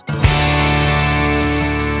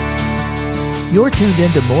You're tuned in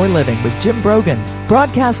to More Living with Jim Brogan,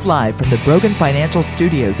 broadcast live from the Brogan Financial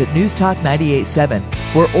Studios at News Talk 98.7,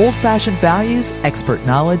 where old-fashioned values, expert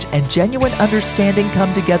knowledge, and genuine understanding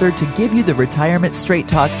come together to give you the retirement straight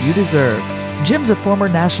talk you deserve. Jim's a former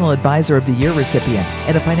National Advisor of the Year recipient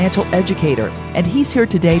and a financial educator, and he's here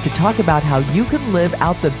today to talk about how you can live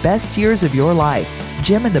out the best years of your life.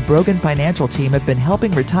 Jim and the Brogan Financial team have been helping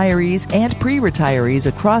retirees and pre-retirees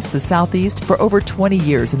across the Southeast for over 20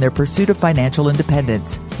 years in their pursuit of financial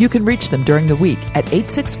independence. You can reach them during the week at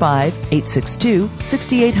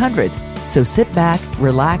 865-862-6800. So sit back,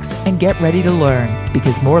 relax, and get ready to learn,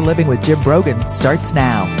 because More Living with Jim Brogan starts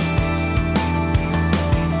now.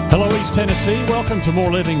 Hello, East Tennessee. Welcome to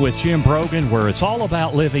More Living with Jim Brogan, where it's all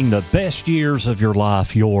about living the best years of your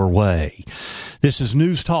life your way. This is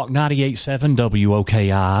News Talk 98.7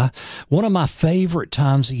 WOKI. One of my favorite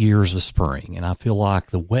times of year is the spring, and I feel like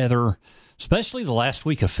the weather, especially the last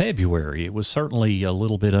week of February, it was certainly a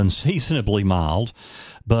little bit unseasonably mild.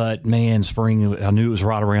 But, man, spring, I knew it was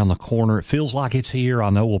right around the corner. It feels like it's here. I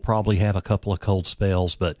know we'll probably have a couple of cold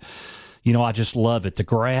spells, but, you know, I just love it. The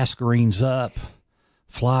grass greens up,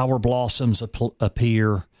 flower blossoms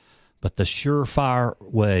appear. But the surefire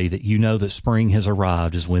way that you know that spring has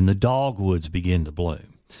arrived is when the dogwoods begin to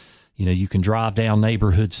bloom. You know, you can drive down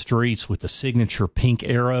neighborhood streets with the signature pink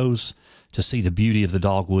arrows to see the beauty of the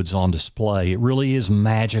dogwoods on display. It really is a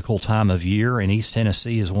magical time of year, and East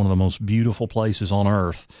Tennessee is one of the most beautiful places on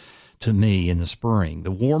earth to me in the spring. The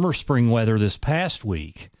warmer spring weather this past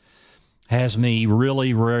week has me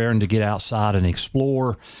really raring to get outside and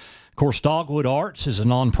explore. Of course, Dogwood Arts is a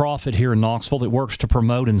nonprofit here in Knoxville that works to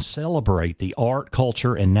promote and celebrate the art,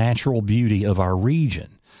 culture, and natural beauty of our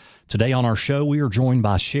region. Today on our show, we are joined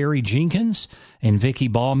by Sherry Jenkins and Vicki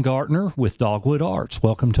Baumgartner with Dogwood Arts.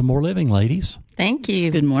 Welcome to More Living, ladies. Thank you.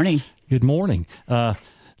 Good morning. Good morning.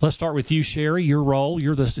 Let's start with you, Sherry. Your role,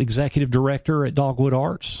 you're the executive director at Dogwood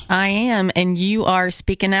Arts. I am, and you are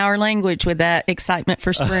speaking our language with that excitement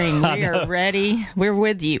for spring. We are ready. We're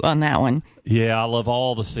with you on that one. Yeah, I love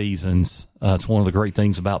all the seasons. It's one of the great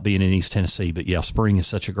things about being in East Tennessee. But, yeah, spring is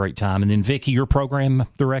such a great time. And then, Vicki, your program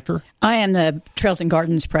director? I am the Trails and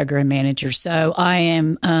Gardens program manager. So I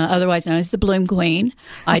am otherwise known as the Bloom Queen.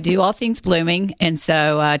 I do all things blooming. And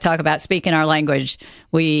so talk about speaking our language.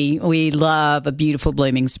 We love a beautiful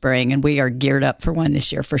blooming spring, and we are geared up for one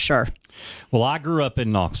this year for sure. Well, I grew up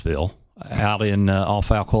in Knoxville, out in off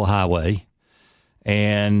Alcoa Highway.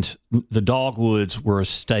 And the dogwoods were a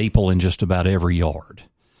staple in just about every yard.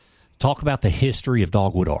 Talk about the history of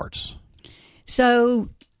Dogwood Arts. So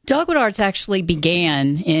Dogwood Arts actually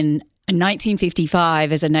began in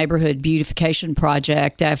 1955 as a neighborhood beautification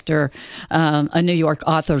project after a New York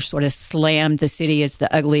author sort of slammed the city as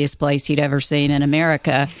the ugliest place he'd ever seen in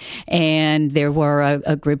America. And there were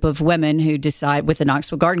a group of women who decided, with the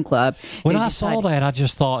Knoxville Garden Club. When I saw that, I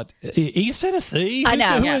just thought, East Tennessee? I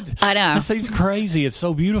know. That seems crazy. It's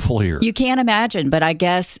so beautiful here. You can't imagine, but I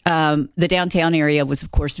guess the downtown area was,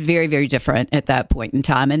 of course, very, very different at that point in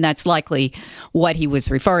time. And that's likely what he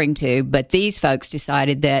was referring to. But these folks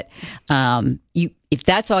decided that if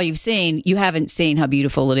that's all you've seen, you haven't seen how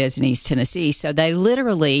beautiful it is in East Tennessee. So they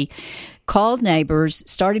literally called neighbors,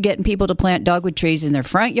 started getting people to plant dogwood trees in their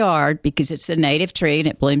front yard because it's a native tree and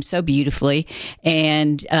it blooms so beautifully.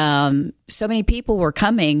 And so many people were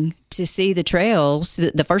coming to see the trails.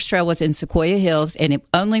 The first trail was in Sequoia Hills, and it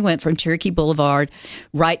only went from Cherokee Boulevard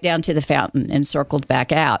right down to the fountain and circled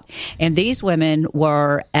back out. And these women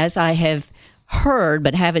were, as I have heard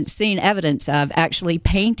but haven't seen evidence of, actually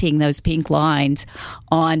painting those pink lines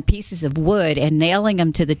on pieces of wood and nailing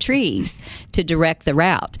them to the trees to direct the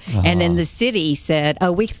route. And then the city said,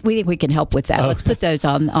 oh, we think we can help with that. Okay. Let's put those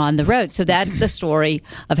on the road. So that's the story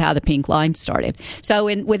of how the pink line started. So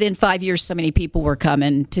within 5 years, so many people were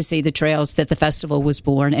coming to see the trails that the festival was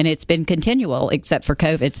born, and it's been continual except for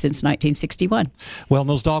COVID since 1961. Well,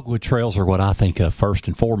 those dogwood trails are what I think of first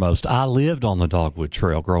and foremost. I lived on the dogwood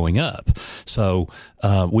trail growing up. So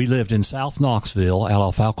we lived in South Knoxville, out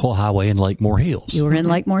off Alcoa Highway in Lakemore Hills. You were in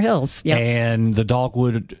Lakemore Hills, yeah. And the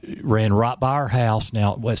dogwood ran right by our house.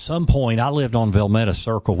 Now, at some point, I lived on Velmetta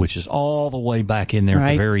Circle, which is all the way back in there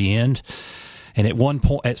at the very end. And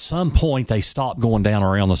at some point, they stopped going down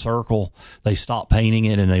around the circle. They stopped painting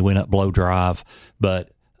it, and they went up Blow Drive.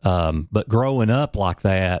 But growing up like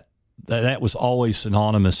that was always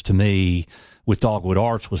synonymous to me with Dogwood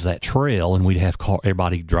Arts, was that trail, and we'd have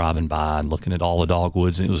everybody driving by and looking at all the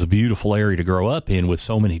dogwoods, and it was a beautiful area to grow up in with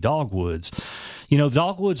so many dogwoods. You know,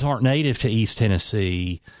 dogwoods aren't native to East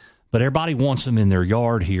Tennessee, but everybody wants them in their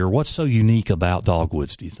yard here. What's so unique about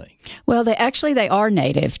dogwoods, do you think? Well, they are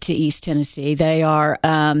native to East Tennessee. They are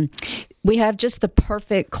we have just the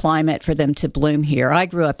perfect climate for them to bloom here. I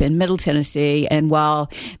grew up in Middle Tennessee, and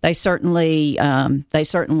while they certainly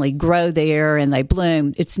grow there and they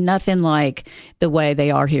bloom, it's nothing like the way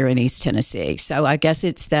they are here in East Tennessee. So I guess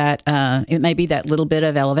it's that it may be that little bit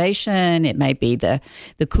of elevation, it may be the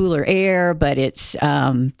cooler air, but it's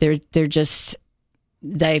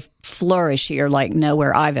they flourish here like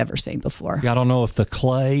nowhere I've ever seen before. I don't know if the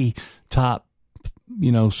clay type,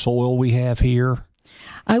 soil we have here.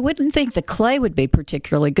 I wouldn't think the clay would be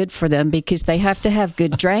particularly good for them because they have to have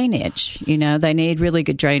good drainage. They need really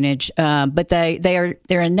good drainage. But they're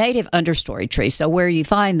a native understory tree. So where you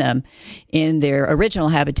find them in their original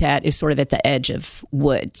habitat is sort of at the edge of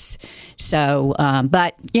woods. So,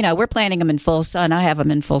 but we're planting them in full sun. I have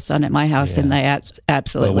them in full sun at my house, and they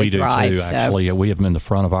absolutely thrive. We do too. Actually, we have them in the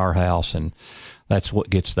front of our house, and that's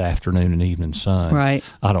what gets the afternoon and evening sun. Right.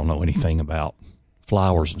 I don't know anything about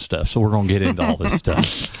flowers and stuff, so we're going to get into all this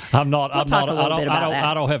stuff. I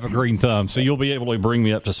don't have a green thumb, so you'll be able to bring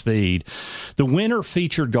me up to speed. The winter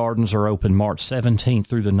featured gardens are open March 17th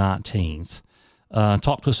through the 19th.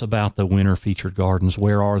 Talk to us about the winter featured gardens.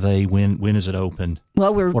 Where are they? When is it open?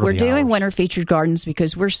 Well, we're doing winter featured gardens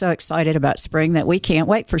because we're so excited about spring that we can't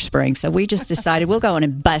wait for spring. So we just decided we'll go in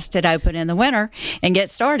and bust it open in the winter and get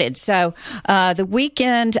started. So the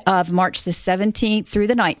weekend of March the 17th through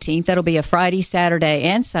the 19th, that'll be a Friday, Saturday,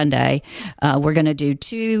 and Sunday. We're going to do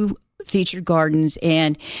 2 featured gardens,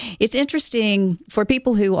 and it's interesting for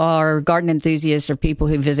people who are garden enthusiasts or people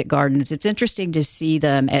who visit gardens. It's interesting to see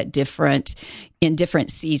them in different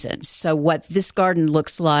seasons. So what this garden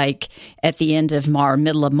looks like at the end of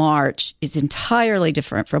middle of March is entirely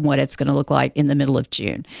different from what it's going to look like in the middle of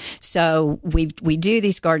June. So we do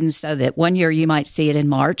these gardens so that one year you might see it in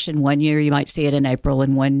March, and one year you might see it in April,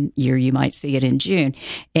 and one year you might see it in June.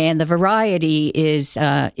 And the variety is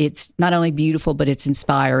it's not only beautiful, but it's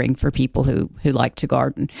inspiring for people who like to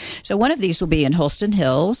garden. So one of these will be in Holston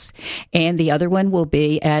Hills, and the other one will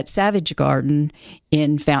be at Savage Garden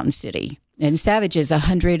in Fountain City. And Savage is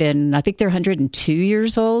 102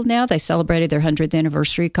 years old now. They celebrated their 100th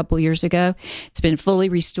anniversary a couple years ago. It's been fully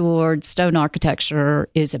restored. Stone architecture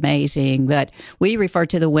is amazing. But we refer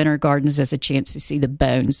to the winter gardens as a chance to see the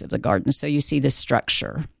bones of the garden. So you see the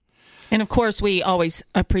structure. And of course, we always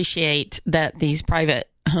appreciate that these private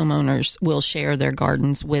homeowners will share their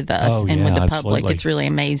gardens with us and with the public. It's really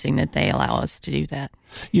amazing that they allow us to do that.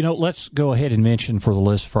 Let's go ahead and mention for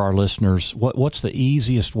our listeners, what's the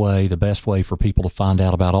easiest way, the best way for people to find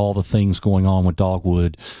out about all the things going on with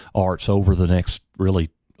Dogwood Arts over the next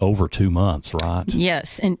over 2 months, right?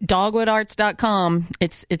 Yes, and dogwoodarts.com.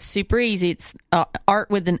 It's super easy. It's art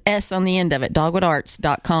with an S on the end of it,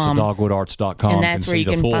 dogwoodarts.com. So dogwoodarts.com. And that's where you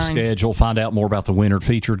can see the full schedule, find out more about the winter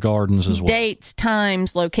featured gardens as well. Dates,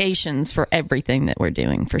 times, locations for everything that we're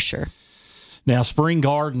doing, for sure. Now, spring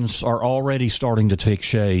gardens are already starting to take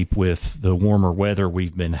shape with the warmer weather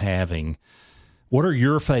we've been having. What are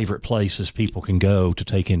your favorite places people can go to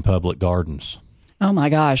take in public gardens? Oh, my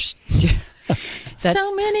gosh.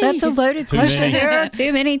 So many. That's a loaded question. There are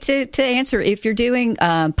too many to answer. If you're doing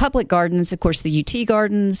public gardens, of course, the UT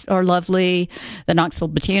gardens are lovely. The Knoxville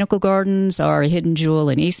Botanical Gardens are a hidden jewel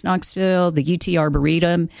in East Knoxville. The UT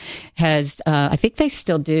Arboretum has, I think they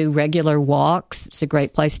still do regular walks. It's a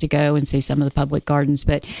great place to go and see some of the public gardens.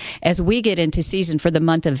 But as we get into season for the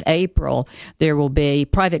month of April, there will be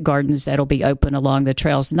private gardens that will be open along the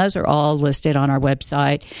trails. And those are all listed on our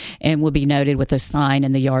website and will be noted with a sign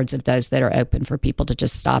in the yards of those that are open for people to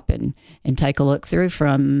just stop and take a look through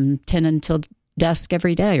from 10 until dusk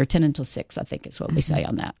every day, or 10 until 6, I think is what we say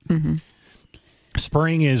on that. Mm-hmm.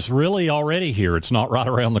 Spring is really already here. It's not right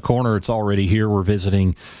around the corner. It's already here. We're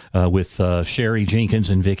visiting with Sherry Jenkins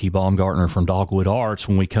and Vicki Baumgartner from Dogwood Arts.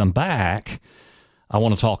 When we come back, I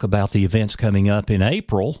want to talk about the events coming up in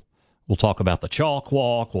April. We'll talk about the Chalk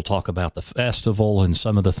Walk. We'll talk about the festival and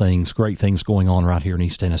some of the great things going on right here in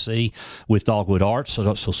East Tennessee with Dogwood Arts.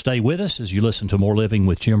 So stay with us as you listen to More Living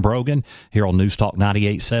with Jim Brogan here on News Talk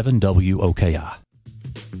 98.7 WOKI.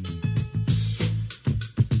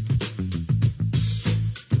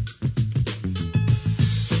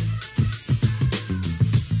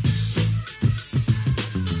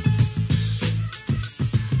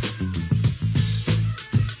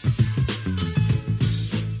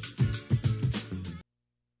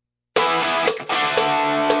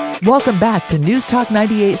 Welcome back to News Talk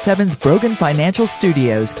 98.7's Brogan Financial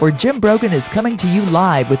Studios, where Jim Brogan is coming to you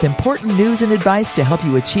live with important news and advice to help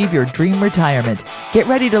you achieve your dream retirement. Get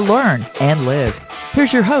ready to learn and live.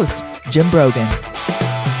 Here's your host, Jim Brogan.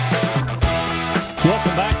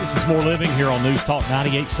 Welcome back. This is More Living here on News Talk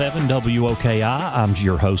 98.7 WOKI. I'm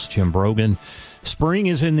your host, Jim Brogan. Spring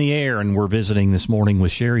is in the air, and we're visiting this morning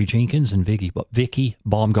with Sherry Jenkins and Vicki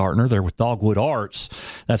Baumgartner. They're with Dogwood Arts.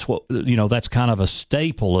 That's what, that's kind of a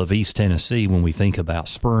staple of East Tennessee when we think about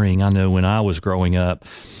spring. I know when I was growing up,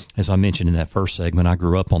 as I mentioned in that first segment, I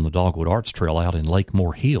grew up on the Dogwood Arts Trail out in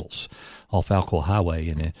Lakemore Hills off Alcoa Highway,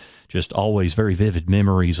 and it just always very vivid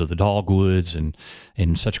memories of the dogwoods and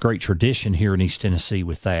such great tradition here in East Tennessee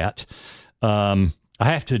with that. I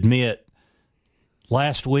have to admit,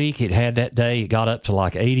 last week, it had that day, it got up to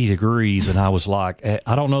like 80 degrees, and I was like,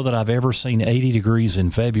 I don't know that I've ever seen 80 degrees in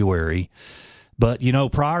February. But,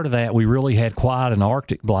 prior to that, we really had quite an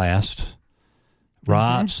Arctic blast,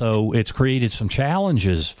 right? Mm-hmm. So it's created some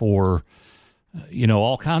challenges for,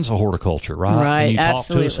 all kinds of horticulture, right? Right, Can you talk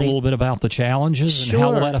absolutely. to us a little bit about the challenges and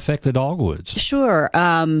how will that affect the dogwoods? Sure.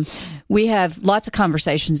 We have lots of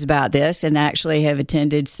conversations about this and actually have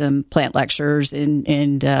attended some plant lectures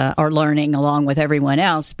and are learning along with everyone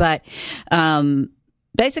else. But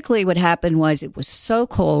basically what happened was it was so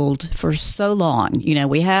cold for so long.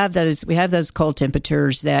 We have those cold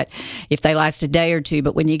temperatures that if they last a day or two,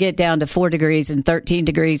 but when you get down to 4 degrees and 13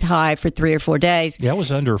 degrees high for 3 or 4 days. Yeah, it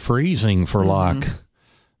was under freezing for like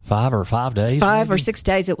 5 days. 5 maybe? or 6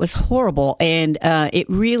 days. It was horrible. And it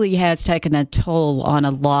really has taken a toll on a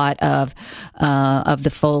lot of the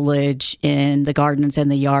foliage in the gardens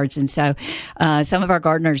and the yards. And so some of our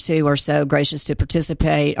gardeners who are so gracious to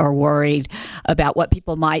participate are worried about what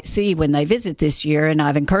people might see when they visit this year. And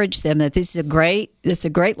I've encouraged them that this is a great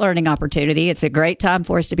learning opportunity. It's a great time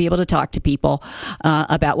for us to be able to talk to people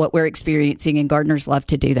about what we're experiencing. And gardeners love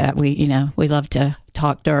to do that. We love to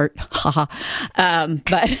talk dirt.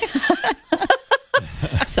 But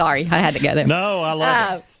sorry, I had to go there. No, I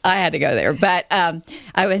love it. I had to go there. But I'm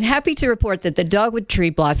happy to report that the dogwood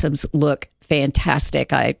tree blossoms look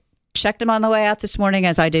fantastic. I checked them on the way out this morning,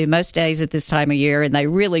 as I do most days at this time of year, and they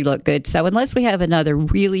really look good. So unless we have another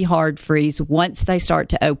really hard freeze, once they start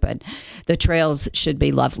to open, the trails should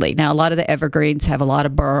be lovely. Now, a lot of the evergreens have a lot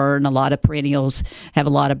of burn. A lot of perennials have a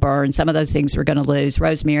lot of burn. Some of those things we're going to lose.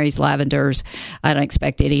 Rosemaries, lavenders, I don't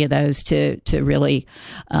expect any of those to really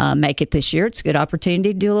make it this year. It's a good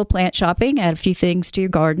opportunity to do a little plant shopping, add a few things to your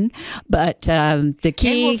garden. But the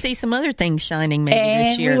key... And we'll see some other things shining maybe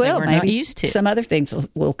this year that we're not used to. Some other things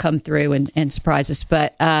will come through and surprise us.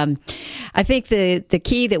 But I think the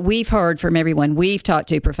key that we've heard from everyone we've talked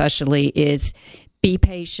to professionally is be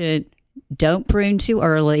patient. Don't prune too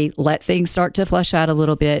early. Let things start to flush out a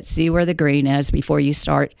little bit. See where the green is before you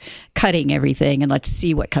start cutting everything, and let's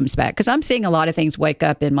see what comes back. Because I'm seeing a lot of things wake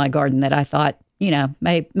up in my garden that I thought,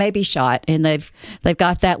 may be shot, and they've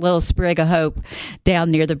got that little sprig of hope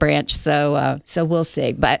down near the branch. So we'll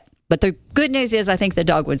see. But the good news is I think the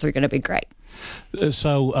dogwoods are going to be great.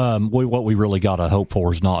 So what we really got to hope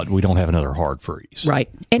for is we don't have another hard freeze. Right.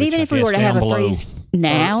 And even if we were to have a freeze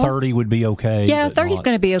now. 30 would be okay. Yeah, 30 is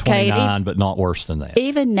going to be okay. 29, but not worse than that.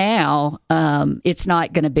 Even now, it's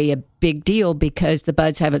not going to be a big deal because the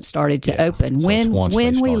buds haven't started to open. So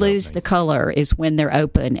when we lose the color is when they're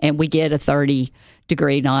open and we get a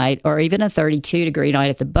 30-degree night or even a 32-degree night.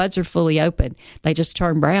 If the buds are fully open, they just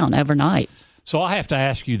turn brown overnight. So I have to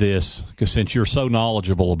ask you this, because since you're so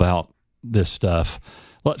knowledgeable about this stuff,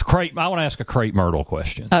 I want to ask a crepe myrtle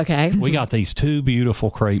question. Okay. We got these 2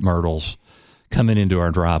 beautiful crepe myrtles coming into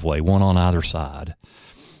our driveway, one on either side.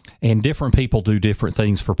 And different people do different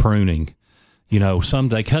things for pruning. Some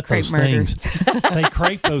they cut crepe those murder. Things. They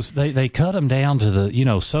crepe those. They cut them down to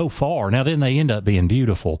the so far. Now then they end up being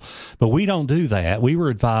beautiful, but we don't do that. We were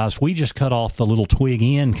advised we just cut off the little twig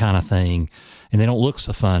end kind of thing, and they don't look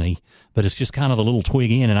so funny. But it's just kind of the little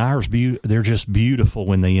twig end, and ours they're just beautiful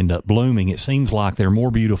when they end up blooming. It seems like they're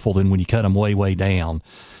more beautiful than when you cut them way, way down.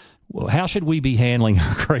 Well, how should we be handling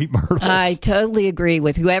our crepe myrtles? I totally agree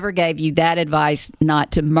with whoever gave you that advice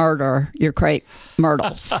not to murder your crepe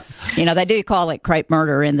myrtles. They do call it crepe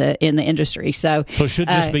murder in the industry. So it should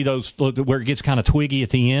just be those where it gets kind of twiggy at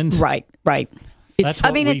the end? Right. That's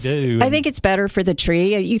what we do. I think it's better for the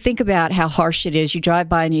tree. You think about how harsh it is. You drive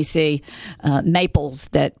by and you see maples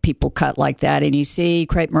that people cut like that, and you see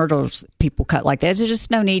crepe myrtles people cut like that. There's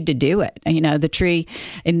just no need to do it. The tree,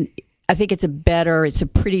 and I think it's a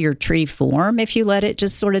prettier tree form if you let it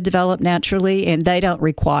just sort of develop naturally, and they don't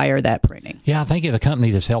require that pruning. Yeah, I think the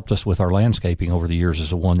company that's helped us with our landscaping over the years is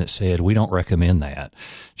the one that said we don't recommend that.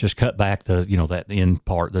 Just cut back that end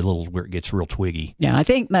part, the little where it gets real twiggy. Yeah, I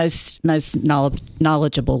think most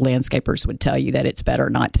knowledgeable landscapers would tell you that it's better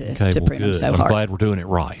not to prune them so hard. I'm glad we're doing it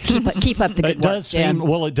right. Keep up the good work, Jim.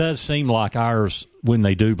 It does seem like ours, when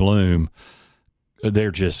they do bloom,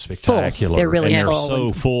 They're just spectacular. Full. They're really and full. They're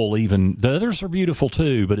so full. Even the others are beautiful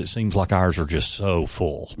too, but it seems like ours are just so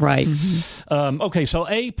full. Right. Okay, so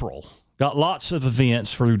April got lots of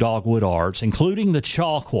events through Dogwood Arts, including the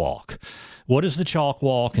Chalk Walk. What is the Chalk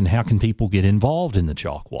Walk, and how can people get involved in the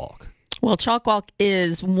Chalk Walk? Well, Chalk Walk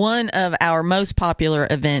is one of our most popular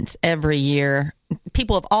events every year.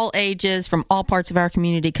 People of all ages from all parts of our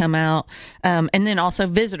community come out, and then also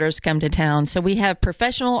visitors come to town. So we have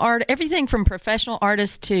professional art, everything from professional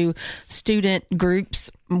artists to student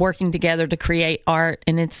groups working together to create art,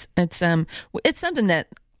 and it's something that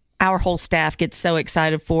our whole staff gets so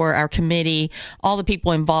excited for. Our committee, all the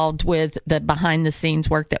people involved with the behind the scenes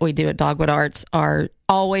work that we do at Dogwood Arts are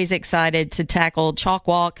always excited to tackle Chalk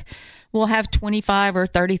Walk. We'll have 25 or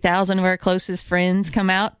 30,000 of our closest friends come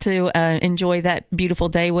out to enjoy that beautiful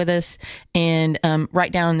day with us. And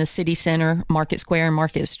right down in the city center, Market Square and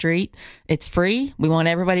Market Street. It's free. We want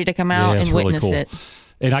everybody to come out and witness it.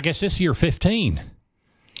 And I guess this year, 15.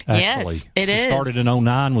 Actually. Yes, it is. Started in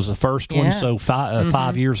 2009 was the first one, so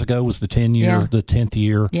 5 years ago was the 10th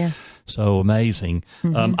year. Yeah. So amazing.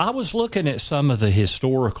 I was looking at some of the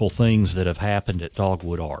historical things that have happened at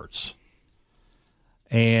Dogwood Arts.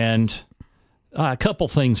 And a couple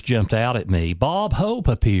things jumped out at me. Bob Hope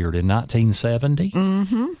appeared in 1970.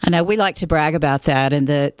 I know we like to brag about that, and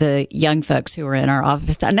the young folks who are in our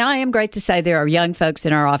office. Now, I am great to say there are young folks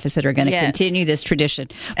in our office that are going to continue this tradition,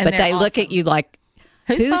 but they look at you like,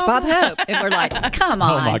 Who's Bob Hope? And we're like, come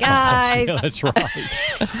on, guys. Yeah, that's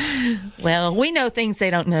right. Well, we know things they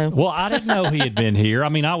don't know. Well, I didn't know he had been here. I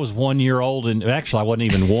mean, I was 1 year old, and actually, I wasn't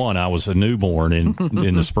even one. I was a newborn in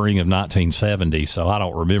the spring of 1970, so I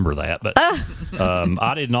don't remember that. But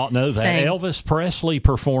I did not know that. Same. Elvis Presley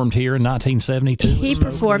performed here in 1972. He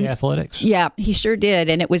performed athletics. Yeah, he sure did,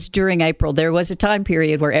 and it was during April. There was a time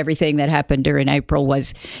period where everything that happened during April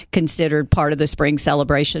was considered part of the spring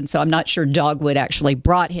celebration. So I'm not sure Dogwood actually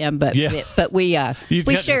brought him, but we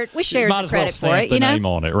shared the credit for it. You know, name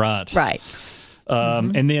on it, right? Right.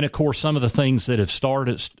 And then, of course, some of the things that have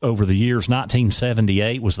started over the years.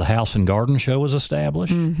 1978 was the House and Garden Show was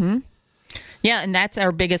established. Yeah, and that's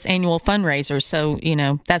our biggest annual fundraiser. So, you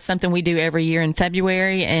know, that's something we do every year in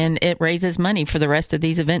February, and it raises money for the rest of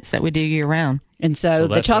these events that we do year round. And so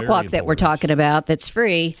the Chalk Walk that we're talking about that's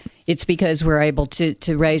free, it's because we're able to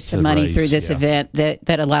raise some money through this event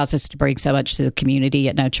that allows us to bring so much to the community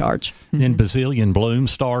at no charge. Then Bazillion Blooms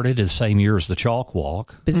started the same year as the Chalk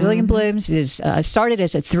Walk. Bazillion Blooms is started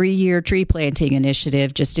as a 3-year tree planting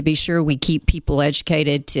initiative just to be sure we keep people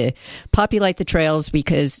educated to populate the trails,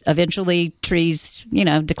 because eventually trees, you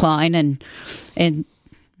know, decline and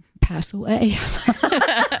pass away.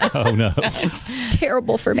 Oh, no. It's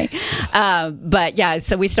terrible for me. But yeah,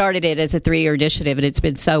 so we started it as a 3-year initiative, and it's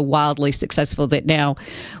been so wildly successful that now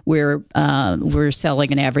we're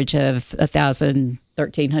selling an average of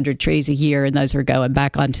 1,300 trees a year, and those are going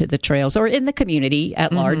back onto the trails or in the community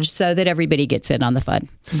at large so that everybody gets in on the fun.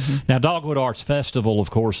 Now, Dogwood Arts Festival,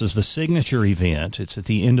 of course, is the signature event. It's at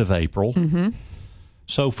the end of April.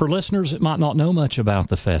 So for listeners that might not know much about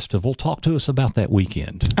the festival, talk to us about that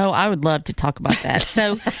weekend. Oh, I would love to talk about that.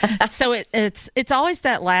 So it's always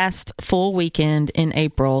that last full weekend in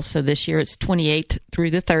April. So this year it's 28th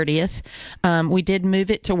through the 30th. We did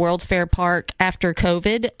move it to World's Fair Park after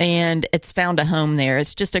COVID, and it's found a home there.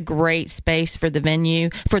 It's just a great space for the venue,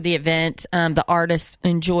 for the event. The artists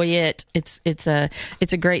enjoy it. It's a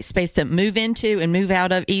great space to move into and move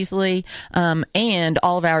out of easily. And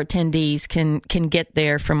all of our attendees can get there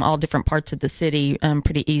from all different parts of the city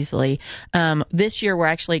pretty easily. This year, we're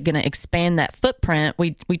actually going to expand that footprint.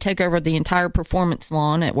 We take over the entire performance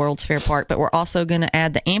lawn at World's Fair Park, but we're also going to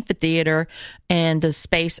add the amphitheater and the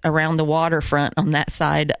space around the waterfront on that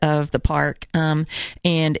side of the park, and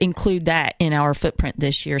include that in our footprint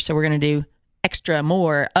this year. So we're going to do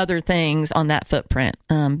more other things on that footprint,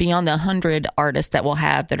 beyond the 100 artists that we'll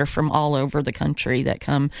have that are from all over the country that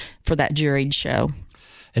come for that juried show.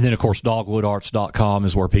 And then, of course, dogwoodarts.com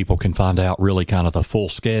is where people can find out really kind of the full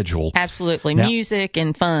schedule. Absolutely. Now, music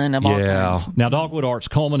and fun of all kinds. Now, Dogwood Arts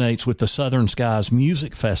culminates with the Southern Skies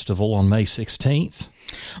Music Festival on May 16th.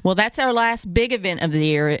 Well, that's our last big event of the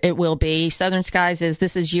year. It will be Southern Skies.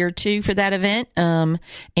 This is year 2 for that event, and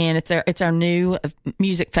it's our new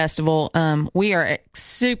music festival. We are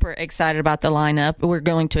super excited about the lineup. We're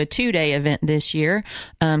going to a 2-day event this year.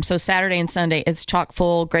 So Saturday and Sunday it's chock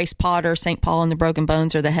full. Grace Potter, St. Paul and the Broken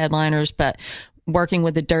Bones are the headliners, but working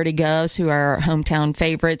with the Dirty Govs, who are our hometown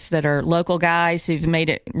favorites that are local guys who've made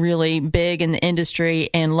it really big in the industry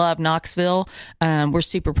and love Knoxville. We're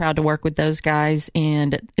super proud to work with those guys,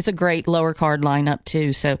 and it's a great lower card lineup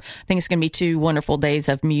too. So I think it's going to be 2 wonderful days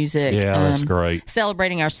of music. Yeah, that's great.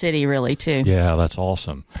 Celebrating our city, really, too. Yeah, that's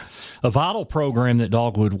awesome. A vital program that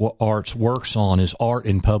Dogwood Arts works on is art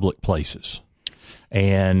in public places,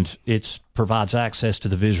 and it provides access to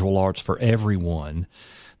the visual arts for everyone.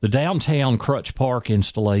 The downtown Crutch Park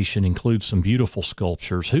installation includes some beautiful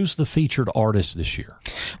sculptures. Who's the featured artist this year?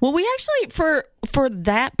 Well, we actually, for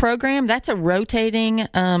that program, that's a rotating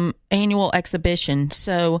annual exhibition.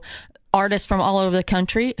 So artists from all over the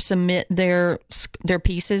country submit their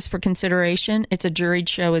pieces for consideration. It's a juried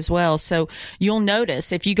show as well. So you'll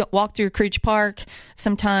notice if you walk through Crutch Park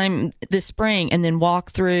sometime this spring and then walk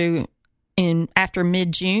through after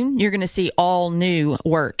mid-June, you're going to see all new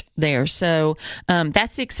work there. So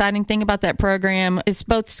that's the exciting thing about that program. It's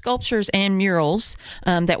both sculptures and murals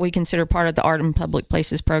that we consider part of the Art in Public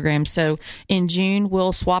Places program. So in June,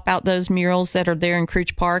 we'll swap out those murals that are there in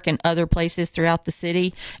Crutch Park and other places throughout the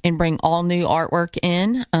city and bring all new artwork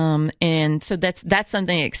in. And so that's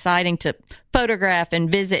something exciting to photograph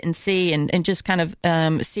and visit and see and just kind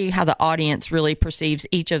of see how the audience really perceives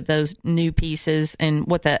each of those new pieces and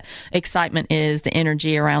what the excitement is, the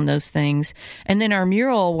energy around those things. And then our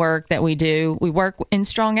mural work that we do, we work in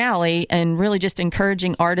Strong Alley and really just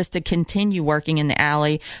encouraging artists to continue working in the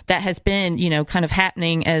alley. That has been, kind of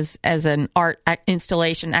happening as an art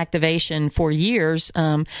installation activation for years.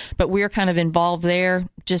 But we're kind of involved there,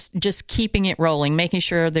 just keeping it rolling, making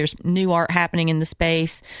sure there's new art happening in the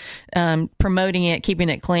space, promoting it, keeping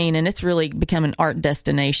it clean, and it's really become an art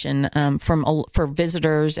destination for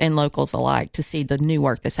visitors and locals alike to see the new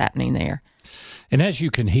work that's happening there. And as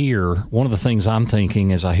you can hear, one of the things I'm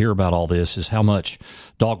thinking as I hear about all this is how much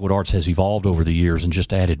Dogwood Arts has evolved over the years and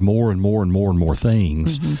just added more and more and more and more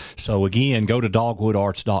things. Mm-hmm. So again, go to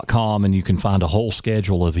dogwoodarts.com and you can find a whole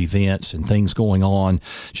schedule of events and things going on.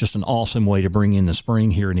 It's just an awesome way to bring in the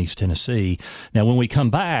spring here in East Tennessee. Now, when we come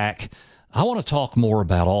back, I want to talk more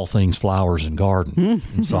about all things flowers and garden.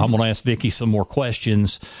 Mm-hmm. And so I'm going to ask Vicki some more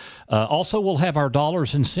questions. Also, we'll have our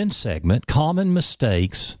dollars and cents segment, common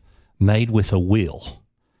mistakes made with a will,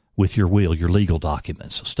 with your will, your legal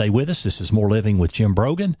documents. So stay with us. This is More Living with Jim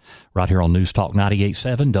Brogan, right here on News Talk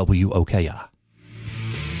 98.7 WOKI.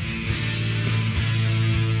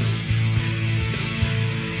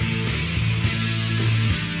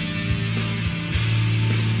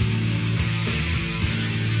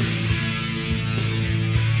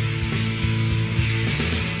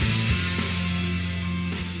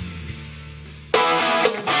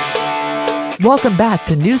 Welcome back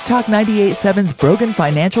to News Talk 98.7's Brogan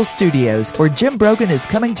Financial Studios, where Jim Brogan is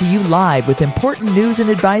coming to you live with important news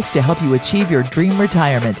and advice to help you achieve your dream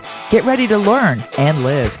retirement. Get ready to learn and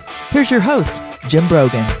live. Here's your host, Jim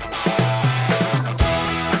Brogan.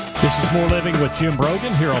 This is More Living with Jim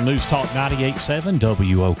Brogan here on News Talk 98.7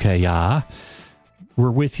 WOKI.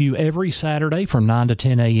 We're with you every Saturday from 9 to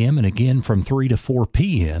 10 a.m. and again from 3 to 4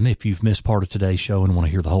 p.m. If you've missed part of today's show and want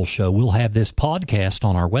to hear the whole show, we'll have this podcast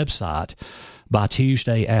on our website by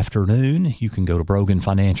Tuesday afternoon. You can go to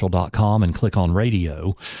broganfinancial.com and click on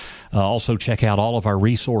radio. Also, check out all of our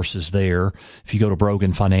resources there. If you go to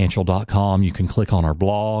broganfinancial.com, you can click on our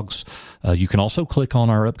blogs. You can also click on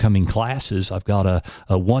our upcoming classes. I've got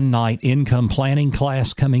a one-night income planning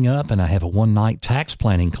class coming up, and I have a one-night tax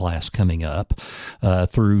planning class coming up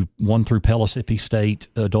through Pellissippi State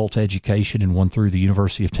Adult Education and one through the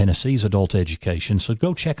University of Tennessee's Adult Education. So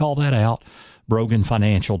go check all that out,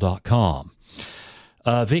 broganfinancial.com.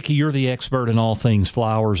 Vicki, you're the expert in all things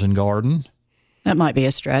flowers and garden. That might be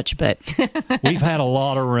a stretch, but we've had a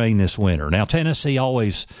lot of rain this winter. Now, Tennessee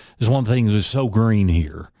always is one thing that's so green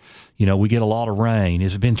here. We get a lot of rain.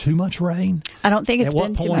 Has it been too much rain? I don't think it's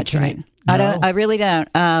been too much rain. I really don't.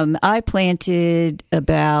 I planted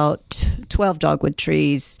about 12 dogwood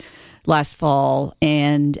trees last fall,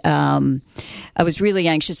 and I was really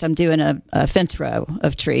anxious. I'm doing a fence row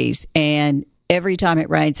of trees, and every time it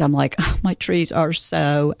rains, I'm like, oh, my trees are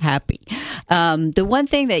so happy. The one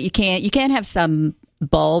thing that you can't have some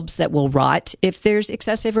bulbs that will rot if there's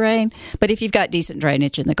excessive rain, but if you've got decent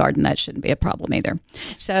drainage in the garden, that shouldn't be a problem either.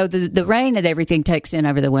 So the rain that everything takes in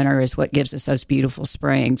over the winter is what gives us those beautiful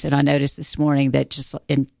springs. And I noticed this morning that just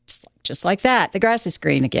just like that, the grass is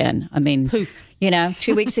green again. I mean, you know,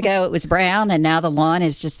 2 weeks ago it was brown, and now the lawn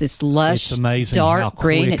is just this lush, it's amazing dark how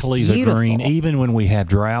green. quickly It's the green, even when we have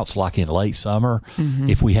droughts like in late summer,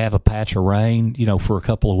 if we have a patch of rain, you know, for a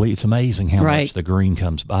couple of weeks, it's amazing how much the green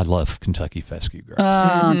comes. I love Kentucky fescue grass.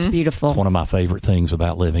 Oh, it's beautiful. It's one of my favorite things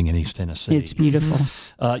about living in East Tennessee. It's beautiful.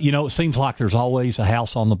 You know, it seems like there's always a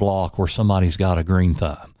house on the block where somebody's got a green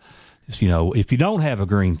thumb. You know, if you don't have a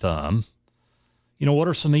green thumb, you know, what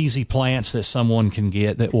are some easy plants that someone can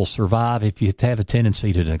get that will survive if you have a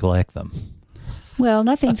tendency to neglect them? Well,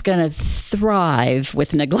 nothing's going to thrive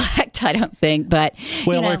with neglect, I don't think. But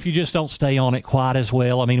well, or if you just don't stay on it quite as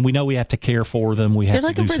well. I mean, we know we have to care for them. We have They're to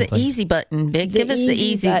looking do for the something. easy button, Vic. Give us the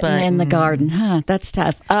easy button in the garden. Huh, that's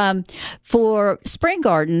tough. For spring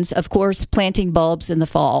gardens, of course, planting bulbs in the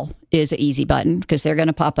fall is an easy button because they're going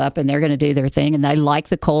to pop up and they're going to do their thing. And they like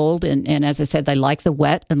the cold. And as I said, they like the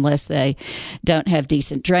wet unless they don't have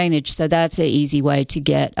decent drainage. So that's an easy way to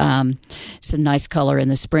get some nice color in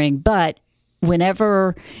the spring. But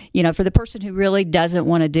whenever, you know, for the person who really doesn't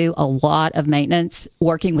want to do a lot of maintenance,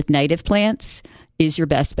 working with native plants is your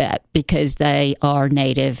best bet because they are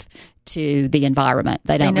native to the environment.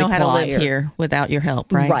 They don't know require, how to live here without your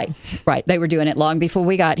help, right? Right. They were doing it long before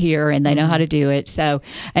we got here, and they know how to do it. So,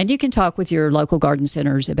 and you can talk with your local garden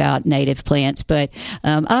centers about native plants, but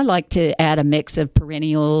I like to add a mix of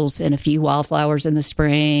perennials and a few wildflowers in the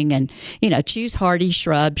spring, and, you know, choose hardy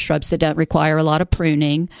shrubs that don't require a lot of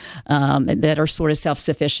pruning, that are sort of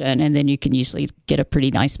self-sufficient, and then you can usually get a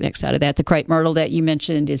pretty nice mix out of that. The crepe myrtle that you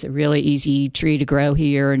mentioned is a really easy tree to grow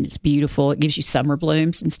here, and it's beautiful. It gives you summer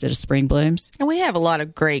blooms instead of spring blooms. And we have a lot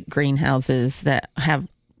of great greenhouses that have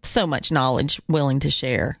so much knowledge willing to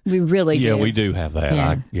share. We really do. Yeah, we do have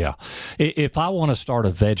that. Yeah. If I want to start a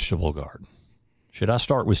vegetable garden, should I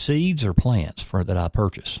start with seeds or plants that I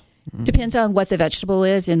purchase? Depends on what the vegetable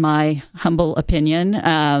is, in my humble opinion.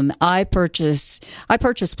 I purchase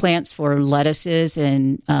plants for lettuces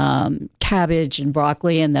and cabbage and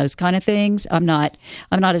broccoli and those kind of things. I'm not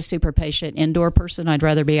a super patient indoor person. I'd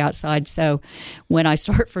rather be outside. So when I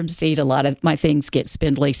start from seed, a lot of my things get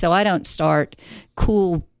spindly. So I don't start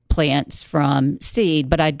cool plants from seed,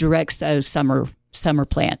 but I direct sow summer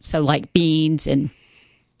plants. So like beans and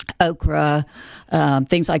okra,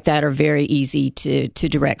 things like that are very easy to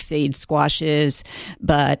direct seed. Squashes,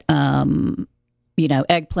 but you know,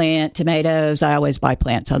 eggplant, tomatoes. I always buy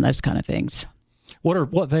plants on those kind of things.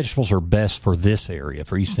 What vegetables are best for this area,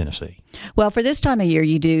 for East Tennessee? Well, for this time of year,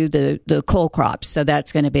 you do the cold crops. So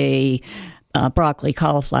that's going to be broccoli,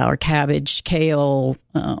 cauliflower, cabbage, kale,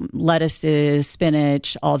 lettuces,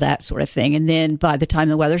 spinach, all that sort of thing. And then by the time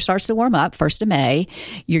the weather starts to warm up, 1st of May,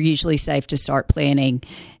 you're usually safe to start planting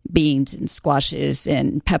beans and squashes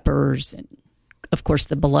and peppers and, of course,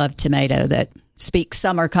 the beloved tomato that speaks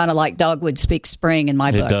summer, kind of like dogwood speaks spring in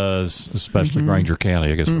my book. It does, especially Granger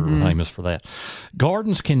County. I guess we're famous for that.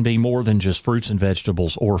 Gardens can be more than just fruits and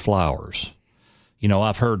vegetables or flowers. You know,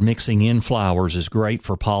 I've heard mixing in flowers is great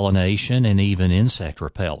for pollination and even insect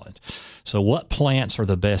repellent. So what plants are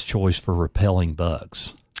the best choice for repelling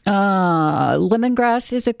bugs?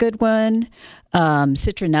 Lemongrass is a good one.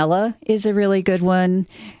 Citronella is a really good one.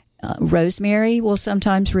 Rosemary will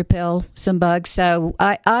sometimes repel some bugs. So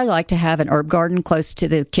I like to have an herb garden close to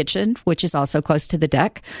the kitchen, which is also close to the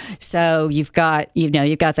deck. So you've got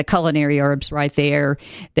the culinary herbs right there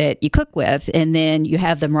that you cook with, and then you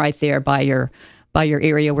have them right there by your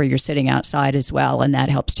area where you're sitting outside as well, and that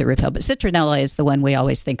helps to repel. But citronella is the one we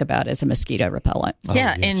always think about as a mosquito repellent.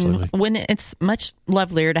 Yeah, and absolutely. when it's much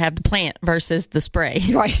lovelier to have the plant versus the spray.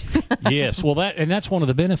 Right. Yes, well, that's one of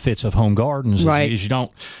the benefits of home gardens. Right. Is you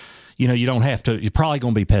don't have to. You're probably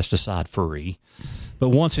going to be pesticide free, but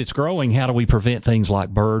once it's growing, how do we prevent things like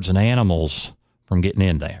birds and animals from getting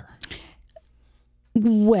in there?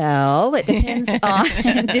 Well, it depends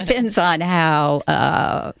on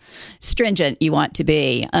how stringent you want to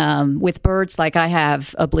be. With birds, like I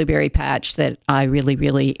have a blueberry patch that I really,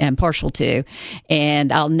 really am partial to,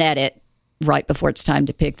 and I'll net it right before it's time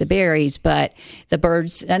to pick the berries. But the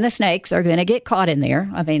birds and the snakes are going to get caught in there.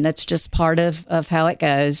 I mean, that's just part of how it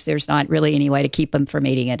goes. There's not really any way to keep them from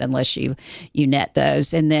eating it unless you net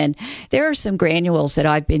those. And then there are some granules that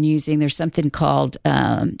I've been using. There's something called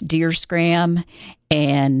deer scram,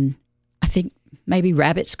 and I think maybe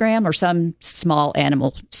rabbit scram or some small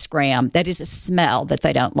animal scram. That is a smell that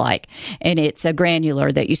they don't like. And it's a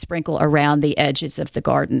granular that you sprinkle around the edges of the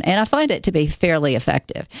garden. And I find it to be fairly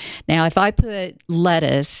effective. Now, if I put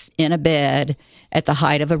lettuce in a bed at the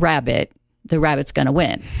height of a rabbit, the rabbit's going to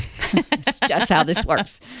win. It's just how this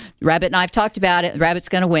works. Rabbit and I have talked about it. The rabbit's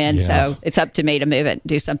going to win, so it's up to me to move it,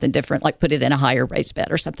 do something different, like put it in a higher raised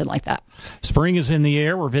bed or something like that. Spring is in the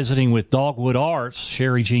air. We're visiting with Dogwood Arts.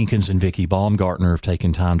 Sherry Jenkins and Vicki Baumgartner have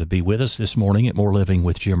taken time to be with us this morning at More Living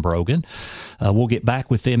with Jim Brogan. We'll get back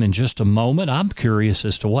with them in just a moment. I'm curious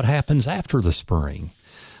as to what happens after the spring.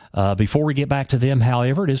 Before we get back to them,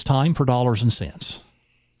 however, it is time for Dollars and Cents.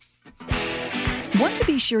 Want to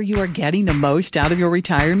be sure you are getting the most out of your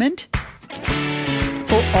retirement?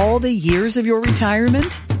 For all the years of your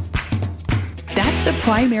retirement? That's the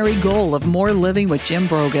primary goal of More Living with Jim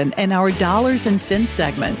Brogan and our Dollars and Cents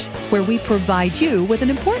segment, where we provide you with an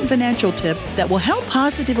important financial tip that will help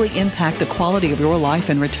positively impact the quality of your life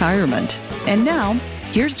in retirement. And now,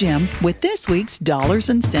 here's Jim with this week's Dollars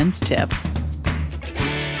and Cents tip.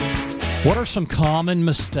 What are some common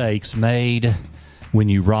mistakes made when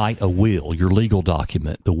you write a will, your legal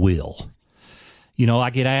document, the will? You know,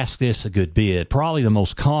 I get asked this a good bit. Probably the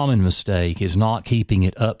most common mistake is not keeping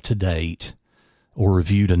it up to date or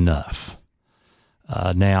reviewed enough.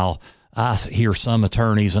 Now, I hear some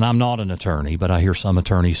attorneys, and I'm not an attorney, but I hear some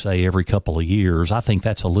attorneys say every couple of years. I think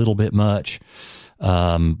that's a little bit much.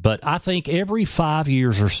 But I think every 5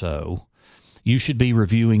 years or so, you should be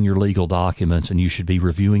reviewing your legal documents and you should be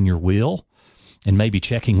reviewing your will and maybe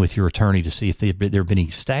checking with your attorney to see if there have been any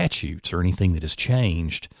statutes or anything that has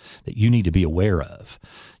changed that you need to be aware of.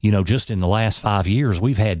 You know, just in the last 5 years,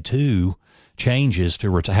 we've had 2 changes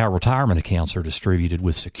to how retirement accounts are distributed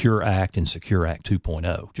with Secure Act and Secure Act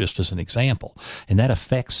 2.0, just as an example. And that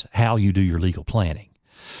affects how you do your legal planning.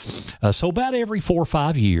 So about every 4 or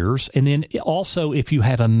 5 years, and then also if you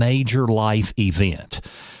have a major life event.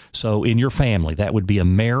 So in your family, that would be a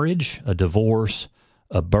marriage, a divorce,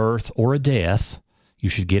 a birth, or a death. You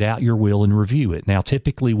should get out your will and review it. Now,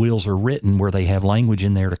 typically wills are written where they have language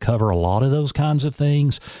in there to cover a lot of those kinds of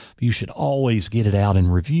things. But you should always get it out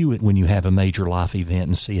and review it when you have a major life event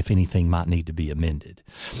and see if anything might need to be amended.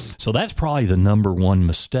 So that's probably the number one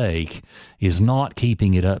mistake, is not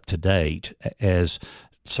keeping it up to date as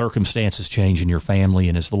circumstances change in your family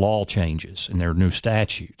and as the law changes and there are new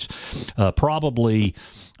statutes. Probably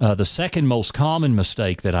the second most common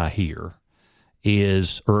mistake that I hear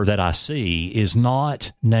that I see is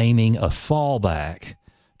not naming a fallback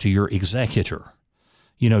to your executor.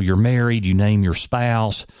 You know, you're married, you name your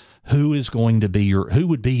spouse. Who would be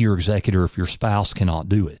your executor if your spouse cannot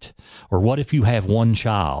do it? Or what if you have one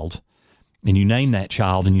child and you name that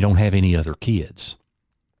child and you don't have any other kids?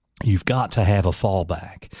 You've got to have a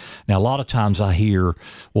fallback. Now, a lot of times I hear,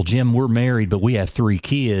 well, Jim, we're married, but we have 3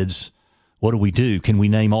 kids. What do? Can we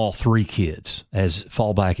name all 3 kids as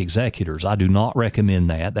fallback executors? I do not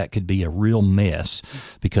recommend that. That could be a real mess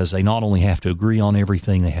because they not only have to agree on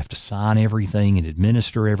everything, they have to sign everything and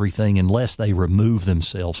administer everything unless they remove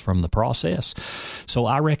themselves from the process. So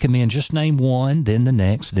I recommend just name one, then the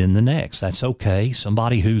next, then the next. That's okay.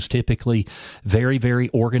 Somebody who's typically very, very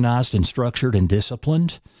organized and structured and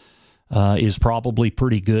disciplined is probably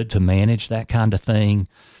pretty good to manage that kind of thing.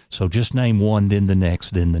 So just name one, then the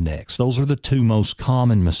next, then the next. Those are the 2 most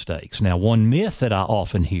common mistakes. Now, one myth that I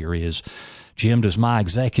often hear is, Jim, does my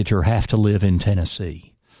executor have to live in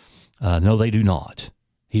Tennessee? No, they do not.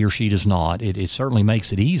 He or she does not. It certainly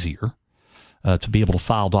makes it easier to be able to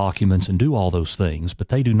file documents and do all those things, but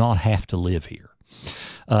they do not have to live here.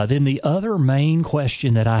 Then the other main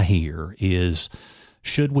question that I hear is,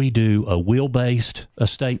 should we do a will-based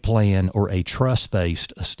estate plan or a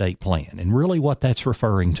trust-based estate plan? And really what that's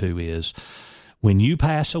referring to is, when you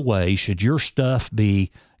pass away, should your stuff be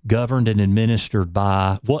governed and administered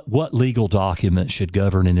by, what legal document should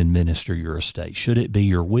govern and administer your estate? Should it be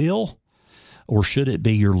your will or should it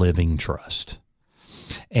be your living trust?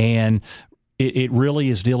 And it really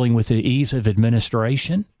is dealing with the ease of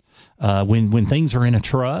administration. When things are in a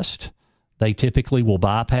trust, they typically will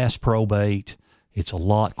bypass probate. It's a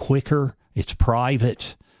lot quicker, it's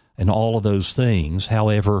private, and all of those things.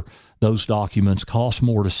 However, those documents cost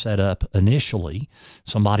more to set up initially.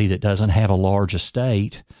 Somebody that doesn't have a large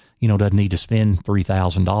estate, doesn't need to spend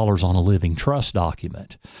 $3,000 on a living trust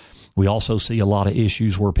document. We also see a lot of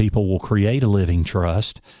issues where people will create a living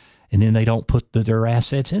trust and then they don't put their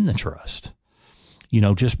assets in the trust.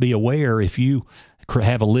 Just be aware, if you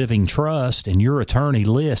have a living trust and your attorney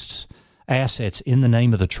lists assets in the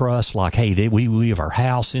name of the trust, like, hey, we have our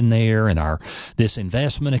house in there and this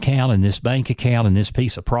investment account and this bank account and this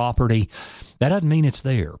piece of property, that doesn't mean it's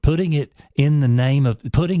there. Putting it in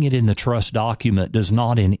the trust document does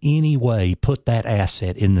not in any way put that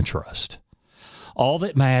asset in the trust. All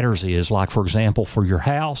that matters is, like, for example, for your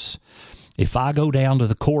house, if I go down to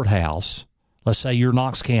the courthouse let's say you're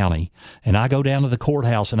Knox County, and I go down to the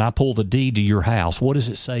courthouse and I pull the deed to your house, what does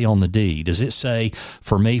it say on the deed? Does it say,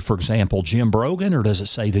 for me, for example, Jim Brogan, or does it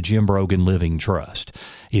say the Jim Brogan Living Trust?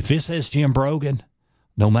 If it says Jim Brogan,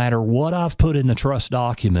 no matter what I've put in the trust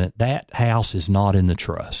document, that house is not in the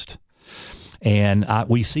trust. And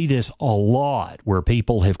we see this a lot where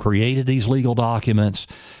people have created these legal documents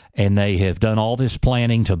and they have done all this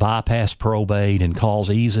planning to bypass probate and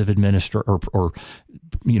cause ease of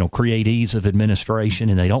create ease of administration,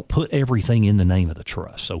 and they don't put everything in the name of the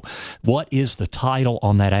trust. So what is the title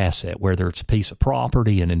on that asset, whether it's a piece of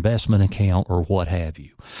property, an investment account, or what have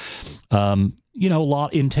you? A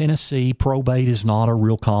lot in Tennessee, probate is not a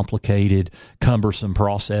real complicated, cumbersome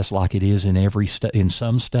process like it is in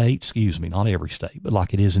some states. Not every state, but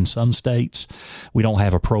like it is in some states. We don't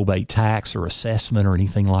have a probate tax or assessment or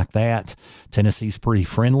anything like that. Tennessee's pretty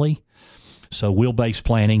friendly. So will-based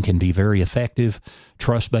planning can be very effective.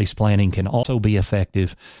 Trust-based planning can also be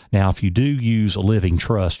effective. Now, if you do use a living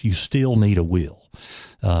trust, you still need a will,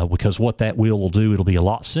 because what that will do, it'll be a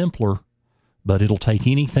lot simpler, but it'll take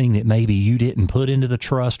anything that maybe you didn't put into the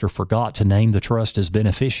trust or forgot to name the trust as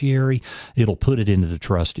beneficiary. It'll put it into the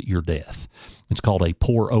trust at your death. It's called a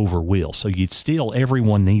pour-over will. So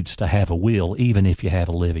everyone needs to have a will, even if you have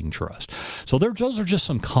a living trust. So those are just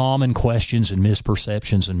some common questions and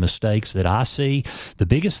misperceptions and mistakes that I see. The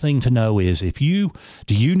biggest thing to know is do you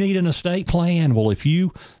need an estate plan? Well, if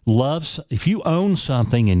you own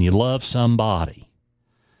something and you love somebody,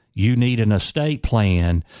 you need an estate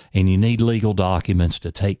plan, and you need legal documents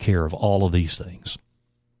to take care of all of these things.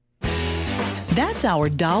 That's our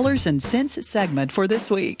Dollars and Cents segment for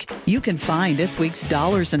this week. You can find this week's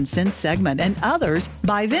Dollars and Cents segment and others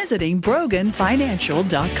by visiting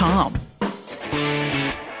BroganFinancial.com.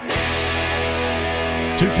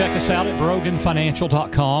 To check us out at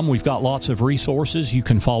BroganFinancial.com, we've got lots of resources. You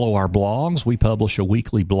can follow our blogs. We publish a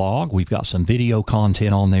weekly blog. We've got some video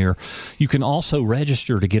content on there. You can also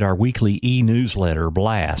register to get our weekly e-newsletter,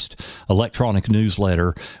 Blast, electronic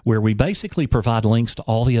newsletter, where we basically provide links to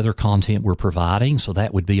all the other content we're providing. So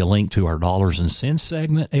that would be a link to our Dollars and Cents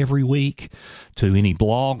segment every week, to any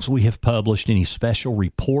blogs we have published, any special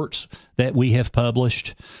reports that we have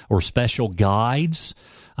published, or special guides.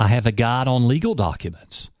 I have a guide on legal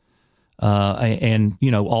documents, and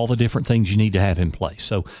all the different things you need to have in place.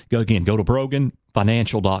 So go to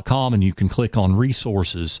BroganFinancial.com, and you can click on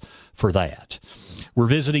resources for that. We're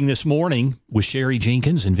visiting this morning with Sherry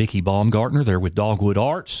Jenkins and Vicki Baumgartner. They're with Dogwood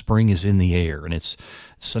Arts. Spring is in the air, and it's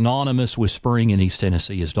synonymous with spring in East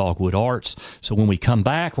Tennessee as Dogwood Arts. So when we come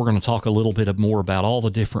back, we're going to talk a little bit more about all the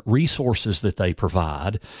different resources that they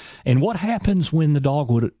provide and what happens when the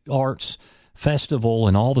Dogwood Arts Festival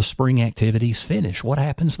and all the spring activities finish. What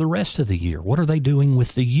happens the rest of the year? What are they doing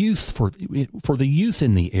with the youth for the youth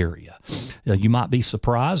in the area? You might be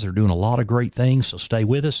surprised. They're doing a lot of great things, so stay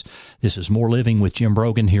with us. This is More Living with Jim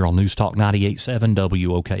Brogan here on News Talk 98.7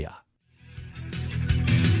 WOKI.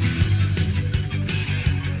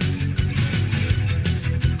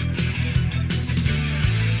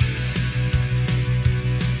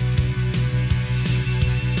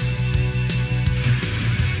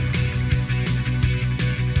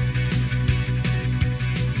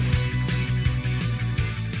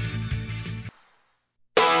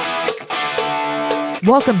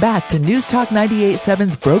 Welcome back to News Talk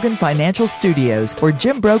 98.7's Brogan Financial Studios, where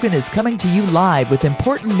Jim Brogan is coming to you live with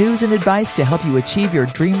important news and advice to help you achieve your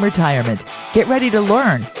dream retirement. Get ready to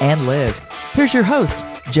learn and live. Here's your host,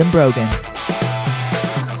 Jim Brogan.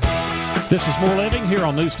 This is More Living here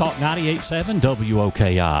on News Talk 98.7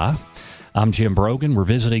 WOKI. I'm Jim Brogan. We're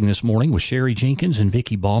visiting this morning with Sherry Jenkins and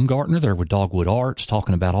Vicki Baumgartner. They're with Dogwood Arts,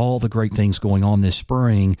 talking about all the great things going on this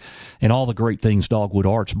spring and all the great things Dogwood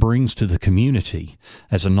Arts brings to the community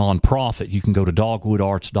as a nonprofit. You can go to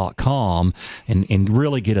dogwoodarts.com and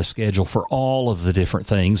really get a schedule for all of the different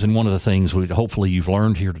things. And one of the things hopefully you've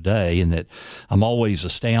learned here today, and that I'm always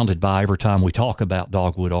astounded by every time we talk about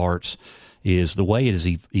Dogwood Arts, is the way it has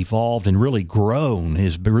evolved and really grown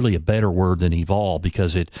is really a better word than evolved,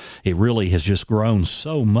 because it really has just grown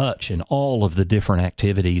so much in all of the different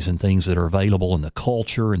activities and things that are available, in the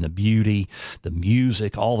culture and the beauty, the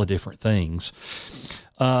music, all the different things.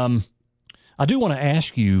 I do want to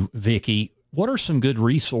ask you, Vicki, what are some good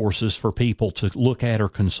resources for people to look at or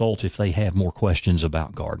consult if they have more questions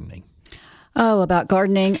about gardening? Oh, about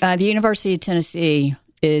gardening. The University of Tennessee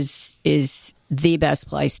is the best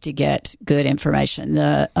place to get good information.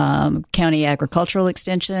 The County Agricultural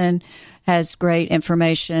Extension has great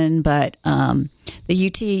information, but the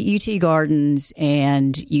UT Gardens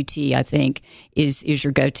and UT, I think, is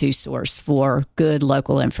your go-to source for good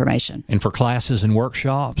local information. And for classes and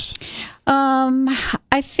workshops?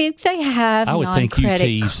 I think they have I would think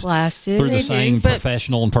non-credit UT's classes. through the same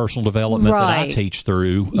professional and personal development that I Right. teach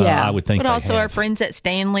through. Yeah. I would think But they also have. our friends at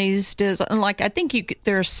Stanley's does. Like I think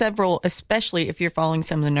there are several, especially if you're following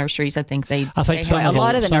some of the nurseries. I think they think some a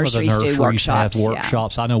lot of the some nurseries do workshops, have yeah.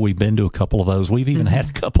 workshops. I know we've been to a couple of those. We've even had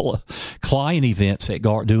a couple of client events at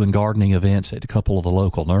doing gardening events at a couple of the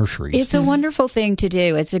local nurseries. It's a wonderful thing to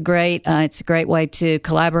do. It's a great way to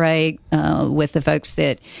collaborate with the folks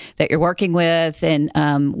that you're working with. And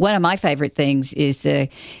one of my favorite things is the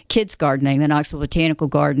kids gardening. The Knoxville Botanical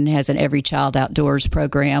Garden has an Every Child Outdoors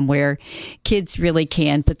program where kids really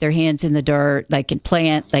can put their hands in the dirt. They can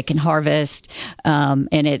plant, they can harvest, and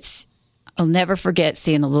I'll never forget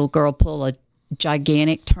seeing a little girl pull a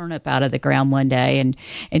gigantic turnip out of the ground one day,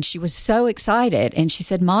 and she was so excited, and she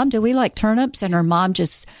said, "Mom, do we like turnips?" And her mom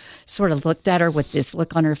just sort of looked at her with this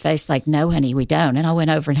look on her face like, "No, honey, we don't." And I went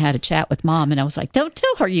over and had a chat with Mom, and I was like, "Don't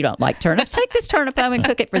tell her you don't like turnips. Take this turnip home and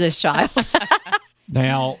cook it for this child."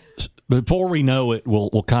 Now, before we know it,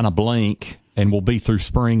 we'll kind of blink and we'll be through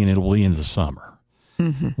spring and it'll be into the summer.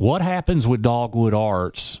 Mm-hmm. What happens with Dogwood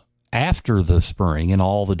Arts after the spring and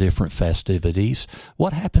all the different festivities?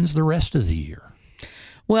 What happens the rest of the year?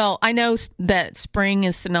 Well, I know that spring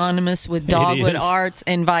is synonymous with Dogwood Arts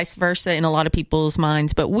and vice versa in a lot of people's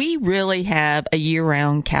minds, but we really have a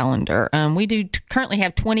year-round calendar. We do currently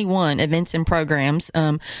have 21 events and programs.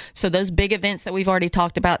 So those big events that we've already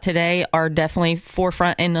talked about today are definitely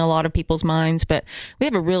forefront in a lot of people's minds, but we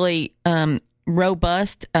have a really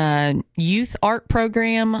robust youth art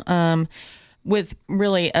program with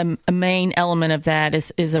really a main element of that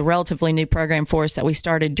is a relatively new program for us that we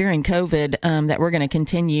started during COVID that we're going to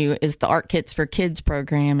continue is the Art Kits for Kids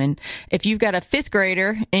program. And if you've got a fifth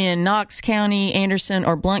grader in Knox County, Anderson,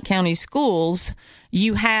 or Blount County schools,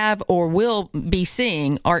 you have or will be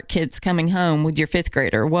seeing art kits coming home with your fifth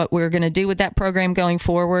grader. What we're going to do with that program going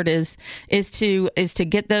forward is to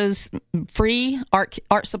get those free art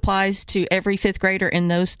supplies to every fifth grader in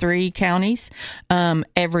those 3 counties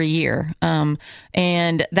every year.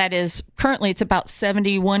 And that is currently it's about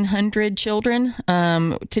 7,100 children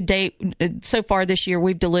to date. So far this year,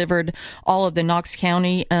 we've delivered all of the Knox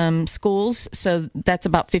County schools. So that's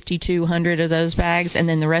about 5,200 of those bags. And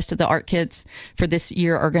then the rest of the art kits for this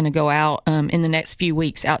year are going to go out in the next few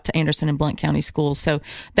weeks out to Anderson and Blount County schools. So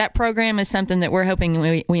that program is something that we're hoping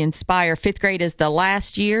we inspire. Fifth grade is the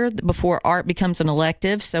last year before art becomes an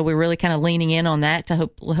elective. So we're really kind of leaning in on that to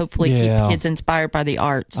hopefully keep kids inspired by the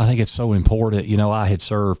arts. I think it's so important. You know, I had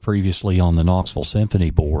served previously on the Knoxville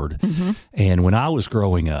Symphony Board. Mm-hmm. And when I was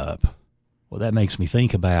growing up, what that makes me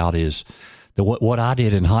think about is what I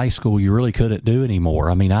did in high school, you really couldn't do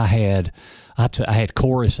anymore. I mean, I had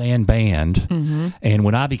chorus and band, mm-hmm. and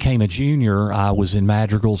when I became a junior, I was in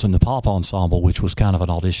Madrigals and the Pop Ensemble, which was kind of an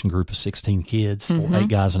audition group of 16 kids, mm-hmm. 8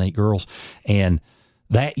 guys and 8 girls. And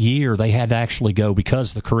that year, they had to actually go,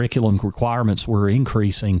 because the curriculum requirements were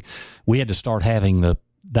increasing, we had to start having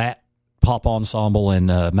that Pop Ensemble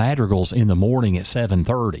and Madrigals in the morning at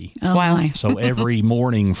 7:30. Oh, wow! So every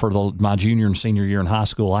morning for my junior and senior year in high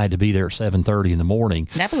school, I had to be there at 7:30 in the morning.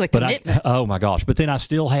 That was a commitment. Oh my gosh! But then I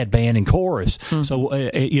still had band and chorus. Mm-hmm. So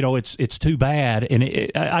it's too bad.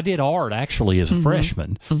 And I did art actually as a mm-hmm.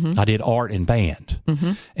 freshman. Mm-hmm. I did art and band,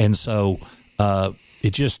 mm-hmm. and so the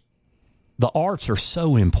arts are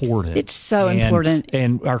so important. It's so important,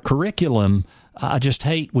 and our curriculum. I just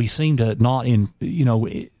hate we seem to not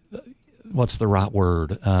what's the right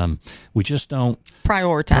word? We just don't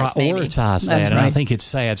prioritize that. Right. And I think it's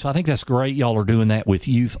sad. So I think that's great. Y'all are doing that with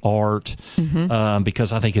youth art mm-hmm.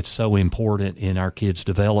 Because I think it's so important in our kids'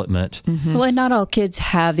 development. Mm-hmm. Well, and not all kids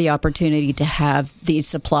have the opportunity to have these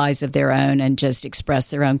supplies of their own and just express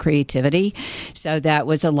their own creativity. So that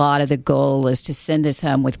was a lot of the goal, is to send this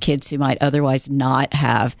home with kids who might otherwise not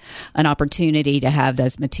have an opportunity to have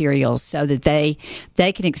those materials, so that they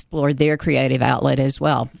can explore their creative outlet as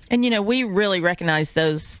well. And we really recognize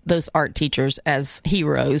those art teachers as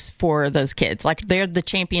heroes for those kids. Like, they're the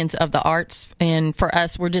champions of the arts, and for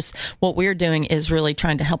us, what we're doing is really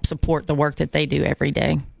trying to help support the work that they do every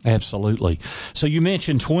day. Absolutely. So you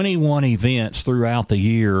mentioned 21 events throughout the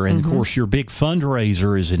year, and mm-hmm. of course your big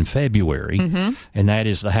fundraiser is in February, mm-hmm. and that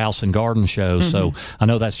is the House and Garden Show. Mm-hmm. So I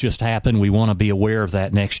know that's just happened. We want to be aware of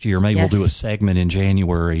that next year. Maybe we'll do a segment in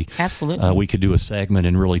January. Absolutely. We could do a segment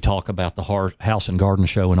and really talk about the House and Garden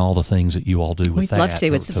Show and all the things that you all do with that. We'd love to.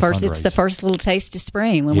 It's the first little taste of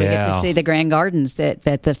spring when we get to see the grand gardens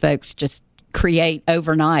that the folks just create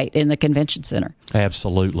overnight in the convention center.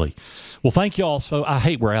 Absolutely. Well, thank you all. So I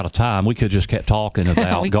hate we're out of time. We could just kept talking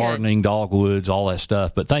about gardening, dogwoods, all that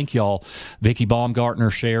stuff. But thank you all. Vicki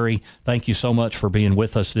Baumgartner, Sherry, thank you so much for being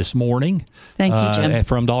with us this morning. Thank you, Jim.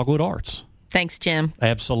 From Dogwood Arts. Thanks, Jim.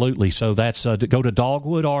 Absolutely. So that's go to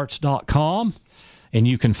dogwoodarts.com. And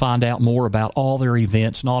you can find out more about all their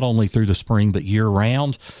events, not only through the spring, but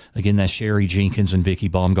year-round. Again, that's Sherry Jenkins and Vicki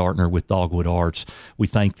Baumgartner with Dogwood Arts. We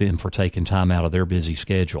thank them for taking time out of their busy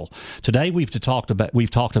schedule. Today, we've talked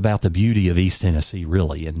about the beauty of East Tennessee,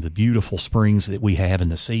 really, and the beautiful springs that we have in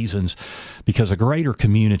the seasons, because a greater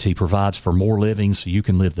community provides for more living so you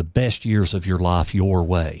can live the best years of your life your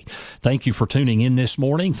way. Thank you for tuning in this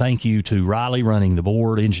morning. Thank you to Riley running the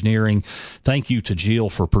board, engineering. Thank you to Jill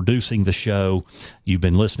for producing the show. You've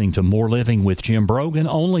been listening to More Living with Jim Brogan,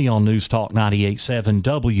 only on News Talk 98.7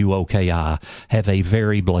 WOKI. Have a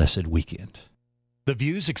very blessed weekend. The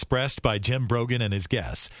views expressed by Jim Brogan and his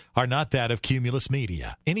guests are not that of Cumulus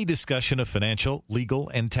Media. Any discussion of financial, legal,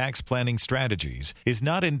 and tax planning strategies is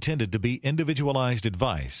not intended to be individualized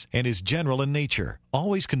advice and is general in nature.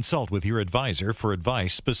 Always consult with your advisor for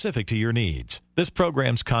advice specific to your needs. This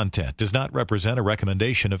program's content does not represent a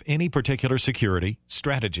recommendation of any particular security,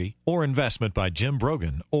 strategy, or investment by Jim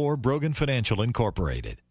Brogan or Brogan Financial Incorporated.